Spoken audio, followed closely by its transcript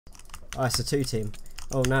Oh, it's a 2 team.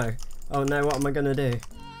 Oh no. Oh no, what am I gonna do?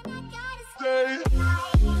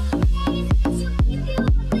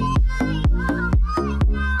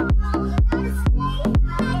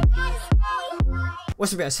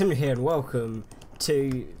 What's up guys, Henry here and welcome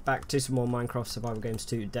back to some more Minecraft survival games.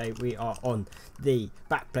 Today we are on the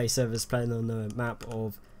Backplay servers playing on the map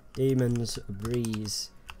of Demon's Breeze.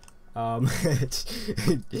 Yeah,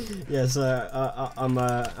 so I'm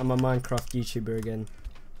a Minecraft YouTuber again,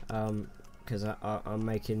 because I'm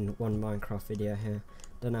making one Minecraft video here.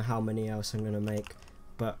 Don't know how many else I'm gonna make,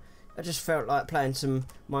 but I just felt like playing some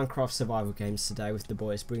Minecraft survival games today with the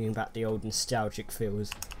boys, bringing back the old nostalgic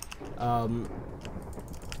feels.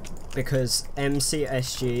 Because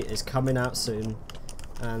MCSG is coming out soon,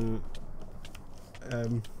 and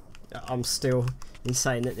I'm still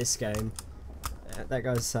insane at this game. That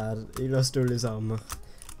guy's sad. He lost all his armor.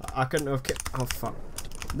 I couldn't have kept. Oh fuck!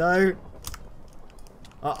 No.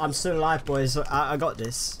 I'm still alive, boys. I got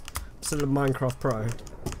this. I'm still a Minecraft pro. I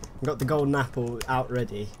got the golden apple out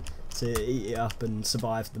ready to eat it up and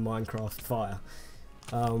survive the Minecraft fire.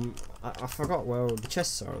 I forgot where all the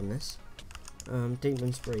chests are on this.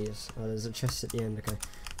 Demon's Breeze. Oh, there's a chest at the end. Okay.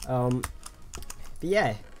 But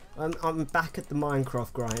yeah, I'm back at the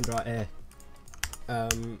Minecraft grind right here.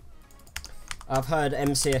 I've heard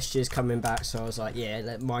MCSG is coming back, so I was like, yeah,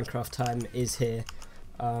 that Minecraft time is here.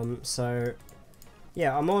 So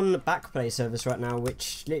yeah, I'm on the Backplay service right now,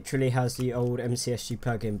 which literally has the old MCSG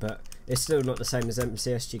plugin, but it's still not the same as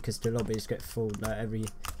MCSG because the lobbies get full like every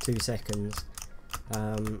 2 seconds.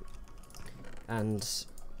 And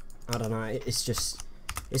I don't know, it's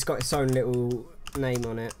got its own little name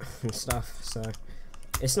on it and stuff, so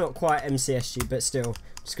it's not quite MCSG, but still,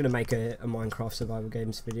 I'm just gonna make a Minecraft survival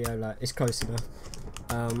games video. Like, it's close enough.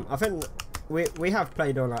 I think we have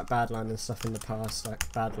played on like Badline and stuff in the past. Like,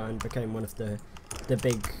 Badline became one of the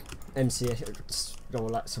big MCS or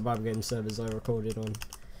like survival game servers I recorded on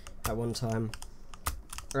at one time.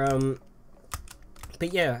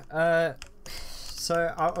 But yeah,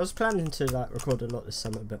 so I was planning to like record a lot this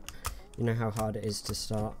summer, but you know how hard it is to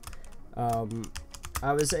start.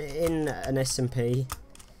 I was in an SMP,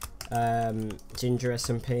 Ginger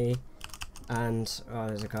SMP, and oh,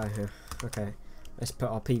 there's a guy here. Okay, let's put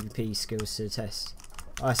our PvP skills to the test.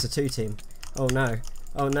 Oh, it's a 2 team. Oh no.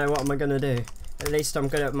 Oh no, what am I gonna do? At least I'm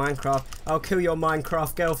good at Minecraft. I'll kill your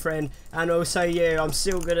Minecraft girlfriend, and also you. I'm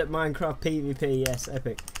still good at Minecraft PvP. Yes,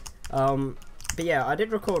 epic. But yeah, I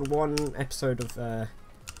did record one episode of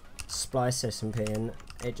Splice SMP, and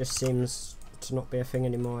it just seems to not be a thing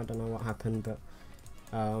anymore. I don't know what happened, but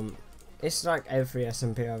it's like every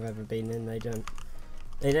SMP I've ever been in. They don't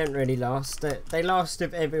really last. They last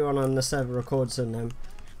if everyone on the server records on them.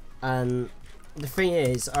 And the thing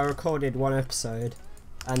is, I recorded one episode,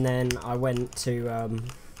 and then I went to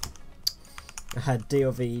I had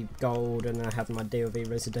DLV Gold, and I had my DLV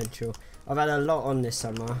Residential. I've had a lot on this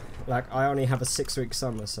summer. Like, I only have a 6-week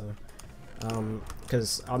summer, so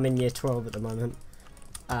because I'm in year 12 at the moment,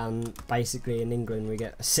 and basically in England we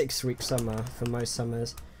get a 6-week summer for most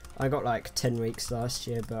summers. I got like 10 weeks last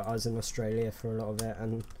year, but I was in Australia for a lot of it,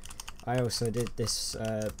 and I also did this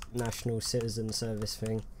national citizen service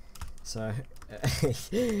thing. So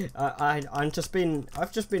I've just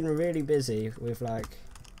been really busy with like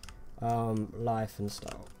life and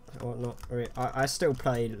stuff. Or not really. I still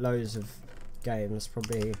play loads of games.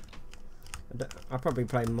 I probably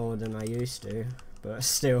play more than I used to, but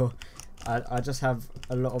still, I just have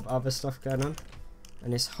a lot of other stuff going on,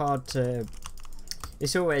 and it's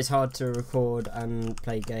always hard to record and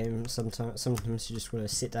play games. Sometimes you just want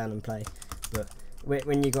to sit down and play, but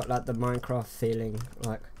when you got like the Minecraft feeling,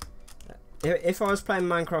 like if I was playing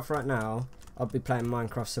Minecraft right now, I'd be playing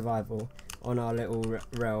Minecraft Survival on our little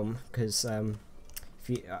realm, because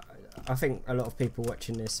I think a lot of people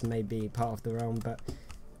watching this may be part of the realm, but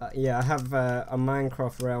yeah, I have a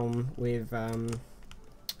Minecraft realm with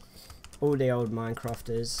all the old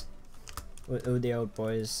Minecrafters, all the old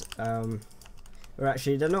boys. Or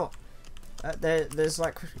actually, they're not. There's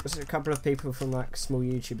like a couple of people from like small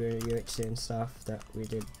YouTuber UHC and stuff that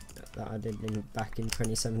I did back in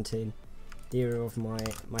 2017, the era of my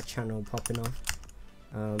channel popping off.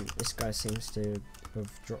 This guy seems to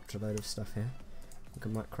have dropped a load of stuff here. I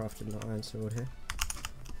might craft an iron sword here.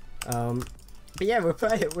 But yeah, we're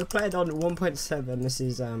playing on 1.7. This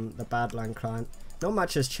is the Badland client. Not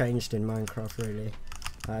much has changed in Minecraft really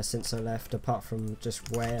since I left, apart from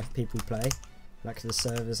just where people play, like the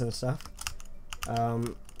servers and stuff. I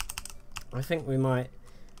think we might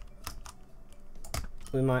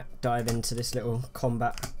dive into this little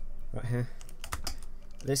combat right here.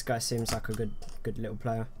 This guy seems like a good little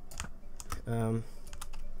player.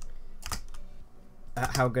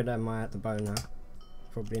 How good am I at the bow now?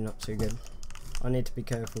 Probably not too good. I need to be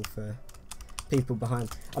careful for people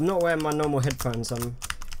behind. I'm not wearing my normal headphones.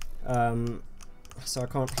 So I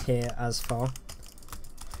can't hear as far.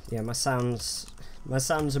 Yeah, my sound's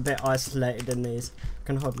a bit isolated in these. I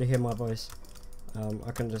can hardly hear my voice.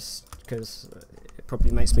 I can just, because it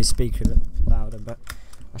probably makes me speak a bit louder, but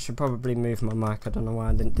I should probably move my mic. I don't know why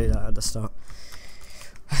I didn't do that at the start.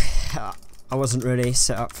 I wasn't really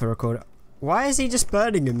set up for recording. Why is he just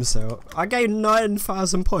burning himself? I gained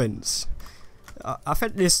 9,000 points. I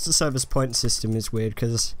think this server's point system is weird,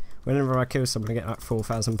 because whenever I kill someone I get like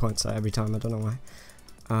 4,000 points every time. I don't know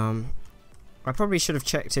why. I probably should have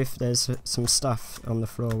checked if there's some stuff on the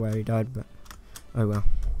floor where he died, but oh well.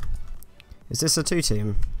 Is this a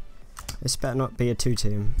 2-team? This better not be a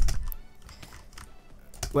 2-team.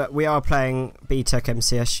 We are playing BTEC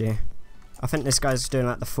MCSG. I think this guy's doing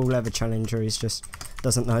like the full leather challenge, or he's just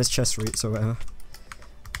doesn't know his chest roots or whatever.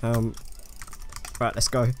 Right, let's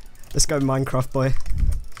go. Let's go, Minecraft boy.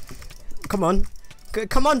 Come on.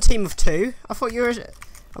 Come on, team of 2. I thought you were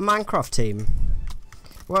a Minecraft team.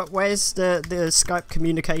 Where's the Skype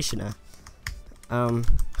communication at?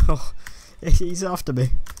 Oh, he's after me.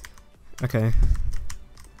 Okay.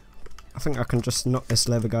 I think I can just knock this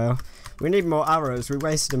leather guy off. We need more arrows. We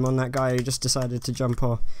wasted them on that guy who just decided to jump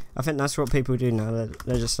off. I think that's what people do now.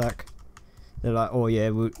 They're just like, oh yeah,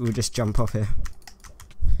 we'll just jump off here.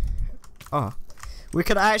 Oh, we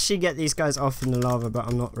could actually get these guys off in the lava, but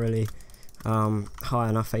I'm not really high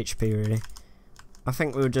enough HP really. I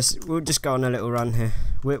think we'll just go on a little run here.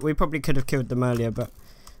 We probably could have killed them earlier, but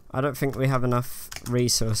I don't think we have enough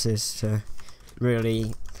resources to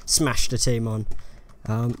really smash the team on.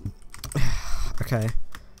 Okay,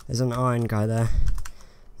 there's an iron guy there.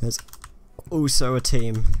 There's also a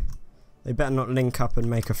team. They better not link up and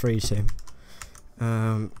make a free team.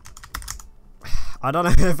 I don't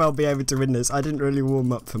know if I'll be able to win this. I didn't really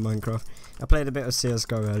warm up for Minecraft. I played a bit of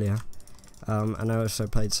CSGO earlier. And I also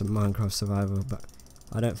played some Minecraft Survival, but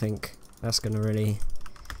I don't think that's going to really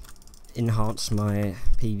enhance my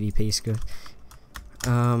PvP skill.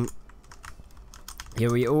 Yeah,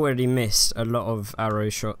 we already missed a lot of arrow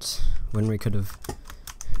shots when we could have.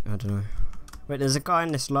 I don't know. Wait, there's a guy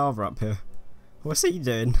in this lava up here. What's he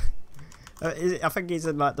doing? I think he's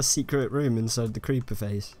in like the secret room inside the creeper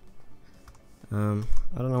phase. I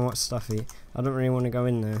don't know what stuff he. I don't really want to go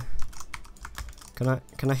in there.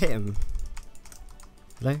 Can I hit him?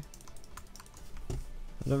 Hello?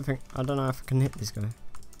 I don't know if I can hit this guy.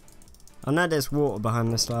 I know there's water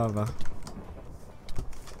behind this lava.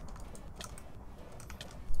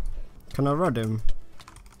 Can I rod him?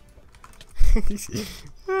 What's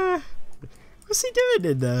he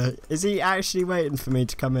doing in there? Is he actually waiting for me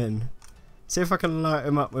to come in? See if I can light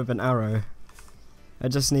him up with an arrow. I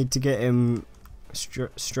just need to get him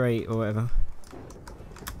straight or whatever.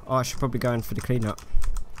 Oh, I should probably go in for the cleanup.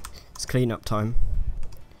 It's cleanup time.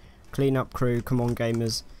 Clean up crew, come on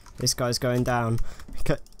gamers. This guy's going down.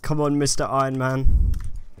 Come on, Mr. Iron Man.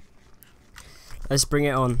 Let's bring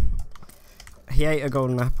it on. He ate a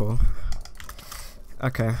golden apple.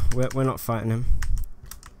 Okay, we're not fighting him.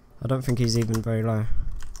 I don't think he's even very low.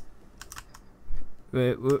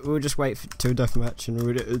 We'll just wait to a deathmatch and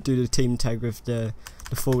we'll do the team tag with the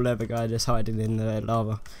full leather guy that's hiding in the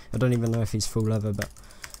lava. I don't even know if he's full leather, but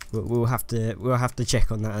we'll have to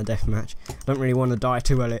check on that at deathmatch. I don't really want to die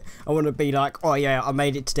too early. I want to be like, oh yeah, I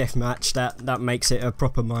made it to deathmatch. That makes it a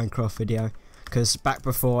proper Minecraft video. Because back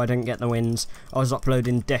before I didn't get the wins, I was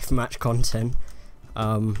uploading deathmatch content.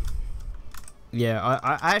 Yeah,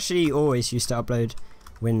 I actually always used to upload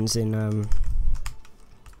wins in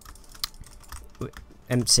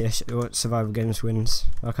MCSG or survival games wins.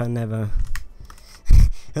 Like I never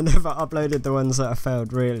uploaded the ones that I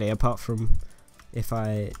failed really, apart from if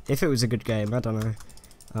it was a good game. I don't know.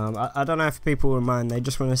 I don't know if people will mind. They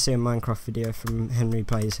just want to see a Minecraft video from Henry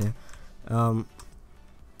Plays here.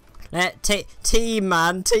 Team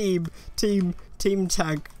man, team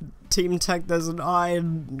tag. Team tag, there's an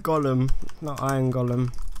iron golem. Not iron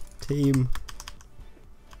golem. Team.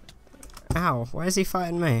 Ow, why is he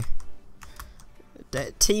fighting me?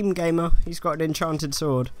 Team gamer, he's got an enchanted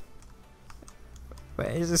sword.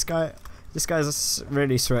 Wait, is this guy? This guy's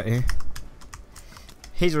really sweaty.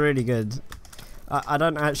 He's really good. I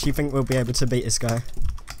don't actually think we'll be able to beat this guy.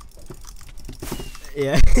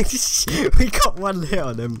 Yeah, we got one hit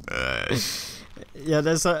on him. Yeah,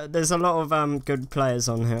 there's a lot of good players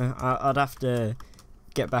on here. I'd have to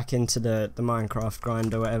get back into the Minecraft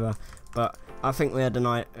grind or whatever, but I think we had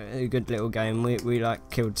a good little game. We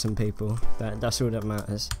like killed some people. That's all that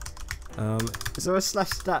matters. Is there a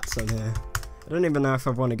 /stats on here? I don't even know if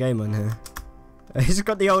I've won a game on here. He's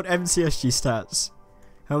got the old MCSG stats.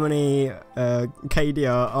 How many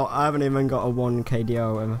KDR? Oh, I haven't even got a 1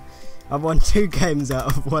 KDR ever. I've won 2 games out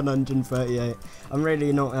of 138. I'm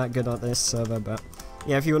really not that good at this server, but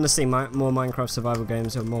yeah, if you want to see more Minecraft survival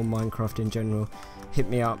games or more Minecraft in general, hit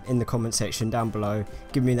me up in the comment section down below.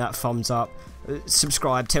 Give me that thumbs up,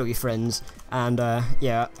 subscribe, tell your friends, and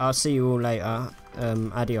yeah, I'll see you all later.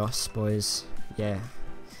 Adios, boys. Yeah,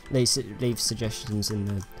 leave suggestions in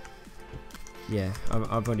the. Yeah,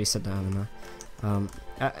 I've already said that, haven't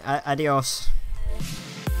I? Adios.